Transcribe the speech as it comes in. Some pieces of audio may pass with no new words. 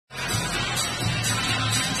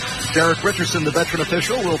Derek Richardson, the veteran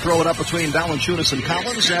official, will throw it up between Valanciunas and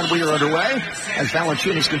Collins, and we are underway as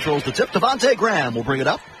Valanciunas controls the tip. Devontae Graham will bring it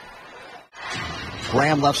up.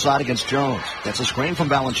 Graham left side against Jones. Gets a screen from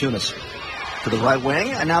Valanciunas. To the right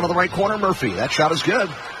wing, and now to the right corner, Murphy. That shot is good.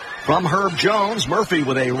 From Herb Jones, Murphy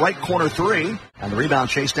with a right corner three. And the rebound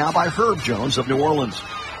chased down by Herb Jones of New Orleans.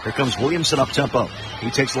 Here comes Williamson up tempo.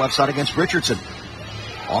 He takes the left side against Richardson.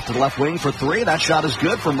 Off to the left wing for three. That shot is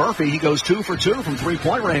good for Murphy. He goes 2 for 2 from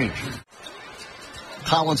three-point range.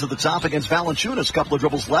 Collins at the top against Valanciunas. Couple of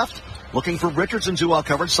dribbles left. Looking for Richardson, too well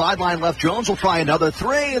covered. Sideline left. Jones will try another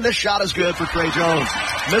three, and this shot is good for Trey Jones.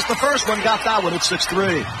 Missed the first one, got that one at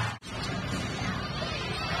 6-3.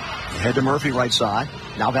 Head to Murphy right side.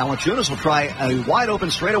 Now Valanciunas will try a wide open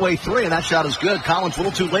straightaway three, and that shot is good. Collins a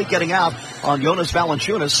little too late getting out on Jonas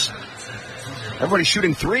Valanciunas. Everybody's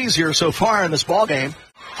shooting threes here so far in this ball game.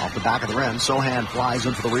 Off the back of the rim, Sohan flies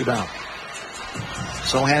in for the rebound.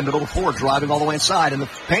 Sohan middle of the floor, driving all the way inside. In the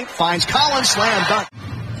paint, finds Collins, slam dunk.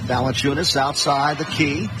 Valanciunas outside the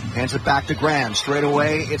key, hands it back to Graham. Straight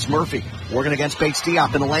away, it's Murphy. Working against Bates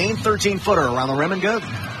Diop in the lane, 13-footer around the rim and good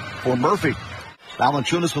for Murphy.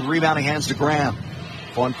 Valanciunas with rebounding hands to Graham.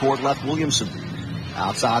 Front court left Williamson.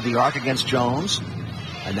 Outside the arc against Jones.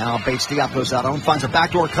 And now Bates Diop goes out on, finds a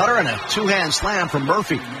backdoor cutter and a two-hand slam from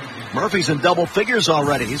Murphy. Murphy's in double figures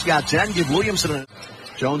already. He's got 10. Give Williamson a...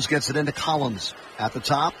 Jones gets it into Collins at the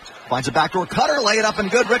top. Finds a backdoor cutter. Lay it up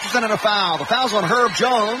and good. Richardson and a foul. The foul's on Herb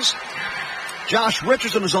Jones. Josh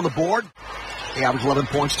Richardson is on the board. He averaged 11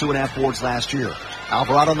 points, 2.5 boards last year.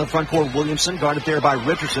 Alvarado in the front court. Williamson guarded there by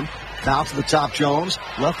Richardson. Now to the top, Jones.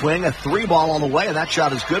 Left wing, a three ball on the way, and that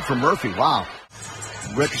shot is good for Murphy. Wow.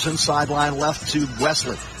 Richardson sideline left to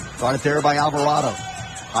Wesley. Guarded there by Alvarado.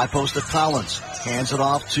 High post to Collins. Hands it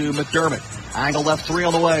off to McDermott. Angle left three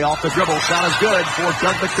on the way. Off the dribble. Shot is good for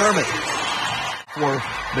Doug McDermott.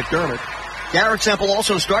 Garrett Temple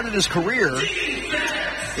also started his career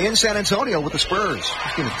in San Antonio with the Spurs.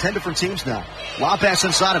 He's been with 10 different teams now. Lob pass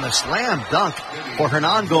inside him. A slam dunk for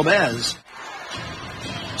Hernan Gomez.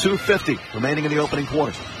 2:50 remaining in the opening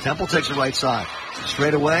quarter. Temple takes it right side.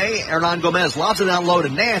 Straight away, Hernan Gomez lobs it down low to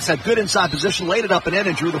Nance. Had good inside position, laid it up and in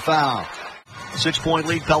and drew the foul. 6-point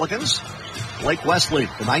lead Pelicans. Blake Wesley,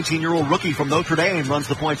 the 19-year-old rookie from Notre Dame, runs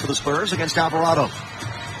the point for the Spurs against Alvarado.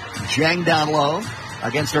 Jang down low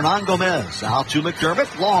against Hernan Gomez. Out to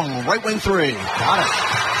McDermott. Long right wing three. Got it.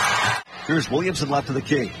 Here's Williamson left to the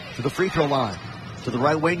key. To the free throw line. To the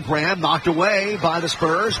right wing, Graham knocked away by the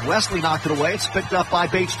Spurs. Wesley knocked it away. It's picked up by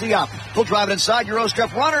Bates Diop. He'll drive it inside.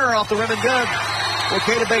 Eurostep runner off the rim and good.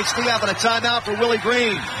 Okay to Bates Diop and a timeout for Willie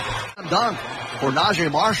Green. Dunk for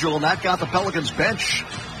Najee Marshall, and that got the Pelicans bench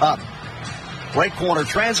up. Right corner,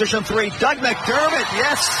 transition three. Doug McDermott,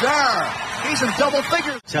 yes sir. He's in double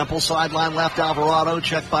figures. Temple sideline left, Alvarado,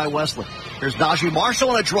 checked by Wesley. Here's Najee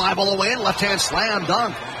Marshall and a drive all the way in. Left-hand slam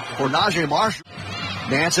dunk for Najee Marshall.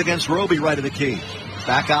 Nance against Roby right at the key.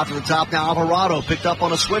 Back out to the top now. Alvarado picked up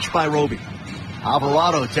on a switch by Roby.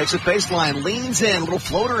 Alvarado takes it baseline, leans in. Little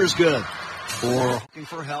floater is good. Looking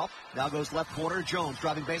for help. Now goes left corner. Jones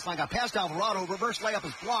driving baseline. Got past Alvarado. Reverse layup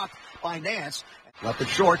is blocked by Nance. Left it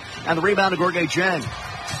short. And the rebound to Gorgui Dieng.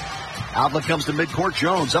 Outlet comes to midcourt.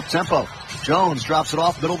 Jones up tempo. Jones drops it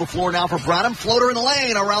off middle of the floor now for Branham. Floater in the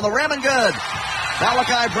lane around the rim and good.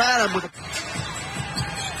 Malachi Branham with a...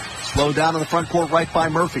 Slowed down in the front court right by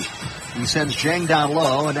Murphy. He sends Dieng down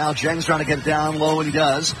low, and now Dieng's trying to get it down low, and he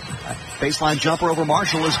does. Baseline jumper over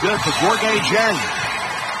Marshall is good for Gorgui Dieng.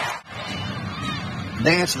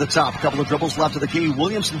 Nance to the top. A couple of dribbles left of the key.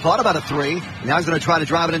 Williamson thought about a three. Now he's going to try to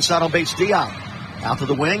drive it inside on Bates Diop. Out to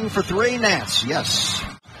the wing for three. Nance, yes.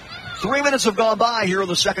 3 minutes have gone by here in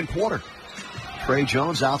the second quarter. Trey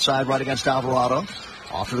Jones outside right against Alvarado.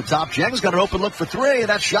 Off to the top. Dieng's got an open look for three.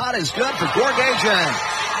 That shot is good for Gorgui Dieng.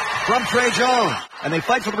 From Trey Jones. And they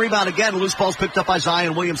fight for the rebound again. Loose ball's picked up by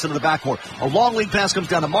Zion Williamson in the backcourt. A long lead pass comes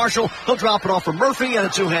down to Marshall. He'll drop it off for Murphy and a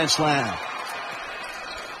two-hand slam.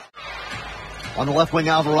 On the left wing,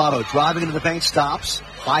 Alvarado driving into the paint, stops.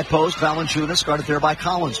 High post, Valanciunas guarded there by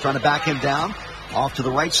Collins, trying to back him down. Off to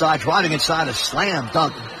the right side, driving inside, a slam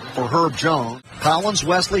dunk for Herb Jones. Collins,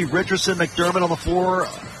 Wesley, Richardson, McDermott on the floor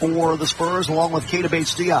for the Spurs, along with Keita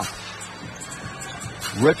Bates-Diop.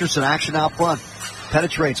 Richardson action out front.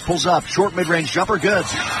 Penetrates, pulls up, short mid-range jumper, good.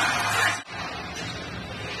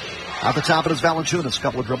 At the top it is Valanciunas.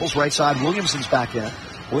 Couple of dribbles, right side, Williamson's back in.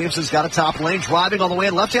 Williamson's got a top lane, driving on the way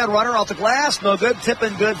in. Left-hand runner off the glass, no good.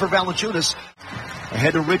 Tipping good for Valanciunas.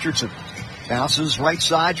 Ahead to Richardson. Bounces right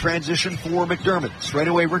side, transition for McDermott. Straight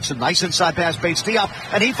away Richardson, nice inside pass,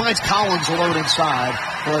 Bates-Diop, and he finds Collins alone inside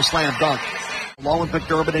for a slam dunk. Along with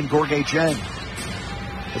McDermott and Gorgui Dieng.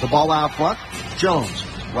 With the ball out front, Jones.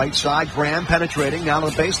 Right side, Graham penetrating down to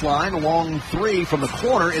the baseline. A long three from the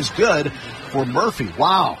corner is good for Murphy.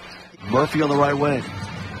 Wow. Murphy on the right wing.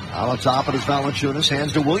 Out on top of his Valanciunas.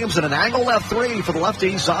 Hands to Williamson. An angle left three for the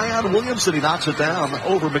lefty. Zion Williamson. He knocks it down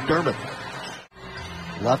over McDermott.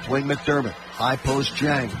 Left wing McDermott. High post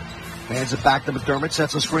Jang. Hands it back to McDermott.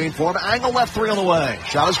 Sets a screen for him. Angle left three on the way.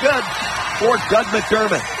 Shot is good for Doug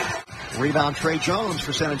McDermott. Rebound Trey Jones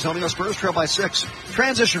for San Antonio. Spurs trail by 6.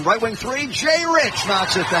 Transition right wing three. Jay Rich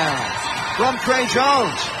knocks it down from Trey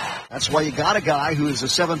Jones. That's why you got a guy who is a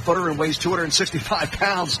 7-footer and weighs 265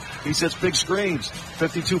 pounds. He sets big screens.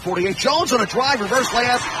 52-48. Jones on a drive. Reverse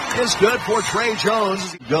layup is good for Trey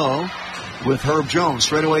Jones. Go with Herb Jones.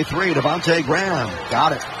 Straightaway three. Devontae Graham.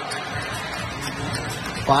 Got it.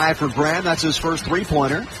 5 for Graham. That's his first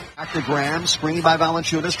three-pointer. Back to Graham. Screen by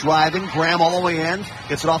Valanciunas. Driving. Graham all the way in.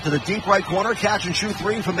 Gets it off to the deep right corner. Catch and shoot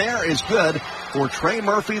three from there is good for Trey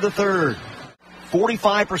Murphy III.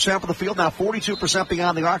 45% for the field. Now 42%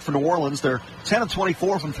 beyond the arc for New Orleans. They're 10 of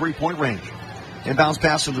 24 from three-point range. Inbounds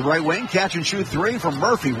pass to the right wing. Catch and shoot three from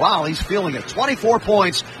Murphy. Wow, he's feeling it. 24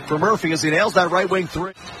 points for Murphy as he nails that right wing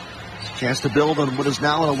three. Chance to build on what is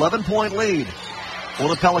now an 11-point lead for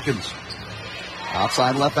the Pelicans.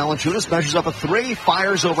 Outside left, Valanciunas measures up a three,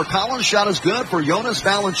 fires over Collins. Shot is good for Jonas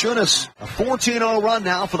Valanciunas. A 14-0 run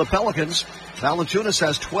now for the Pelicans. Valanciunas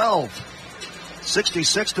has 12.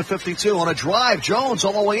 66-52 on a drive. Jones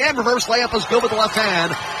all the way in. Reverse layup is good with the left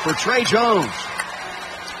hand for Trey Jones.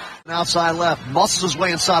 Outside left, muscles his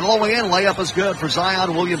way inside. All the way in. Layup is good for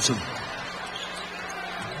Zion Williamson.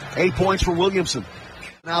 8 points for Williamson.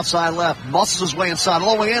 Outside left, muscles his way inside.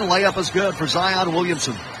 All the way in. Layup is good for Zion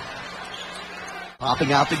Williamson.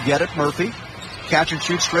 Popping out to get it, Murphy. Catch and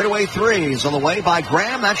shoot straightaway threes on the way by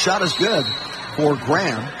Graham. That shot is good for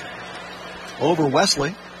Graham over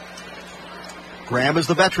Wesley. Graham is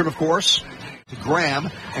the veteran, of course. To Graham,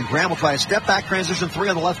 and Graham will try a step-back transition three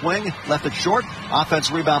on the left wing. Left it short.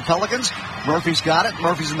 Offensive rebound, Pelicans. Murphy's got it.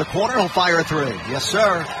 Murphy's in the corner. He'll fire a three. Yes,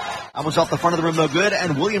 sir. That was off the front of the rim, no good,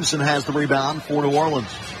 and Williamson has the rebound for New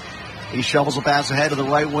Orleans. He shovels a pass ahead to the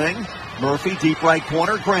right wing. Murphy, deep right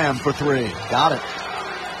corner. Graham for three. Got it.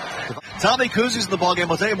 Tommy Kuzi's in the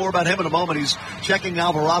ballgame. I'll tell you more about him in a moment. He's checking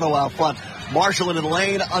Alvarado out front. Marshall in the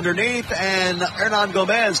lane underneath, and Hernan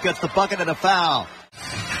Gomez gets the bucket and a foul.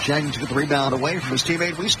 Jang took the rebound away from his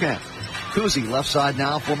teammate Wieskamp. Kuzi left side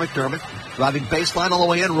now for McDermott. Driving baseline all the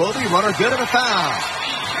way in. Roby, runner good and a foul.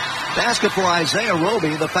 Basket for Isaiah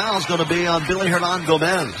Roby. The foul's going to be on Billy Hernan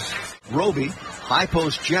Gomez. Roby, high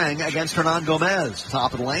post Jang against Hernan Gomez.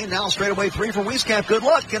 Top of the lane. Now straightaway three from Wieskamp. Good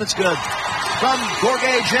luck, and it's good. From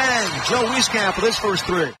Gorgui Dieng, Joe Wieskamp with his first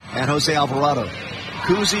three. And Jose Alvarado.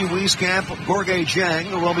 Kuzi, Wieskamp, Gorgui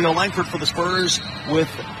Dieng, Romeo Langford for the Spurs with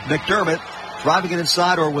McDermott. Driving it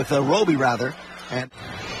inside, or with Roby rather. And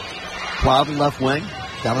Plowden left wing.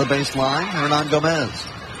 Down to the baseline, Hernan Gomez.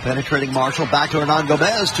 Penetrating Marshall, back to Hernan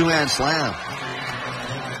Gomez, two-hand slam.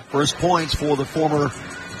 First points for the former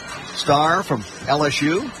star from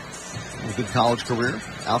LSU. A good college career.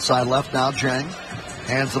 Outside left now, Dieng.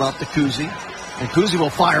 Hands it off to Kuzi. And Kuzi will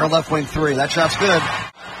fire a left wing three. That shot's good.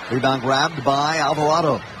 Rebound grabbed by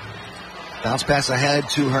Alvarado. Bounce pass ahead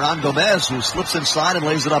to Hernan Gomez, who slips inside and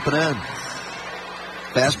lays it up and in.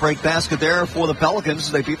 Fast break basket there for the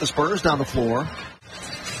Pelicans. They beat the Spurs down the floor.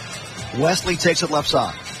 Wesley takes it left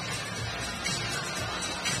side.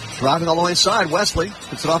 Driving all the way inside, Wesley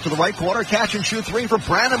gets it off to the right corner. Catch and shoot three for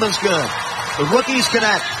Branham is good. The rookies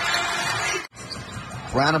connect.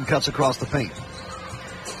 Branham cuts across the paint.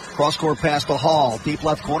 Cross-court pass to Hall. Deep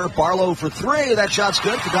left corner. Barlow for three. That shot's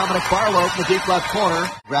good for Dominic Barlow from the deep left corner.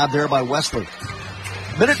 Grabbed there by Wesley.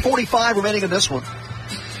 Minute 45 remaining in this one.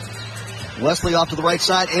 Wesley off to the right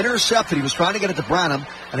side. Intercepted. He was trying to get it to Branham,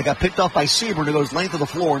 and it got picked off by Seaborn, who goes length of the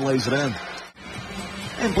floor and lays it in.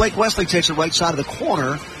 And Blake Wesley takes it right side of the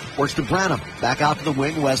corner. Works to Branham. Back out to the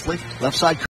wing. Wesley. Left side.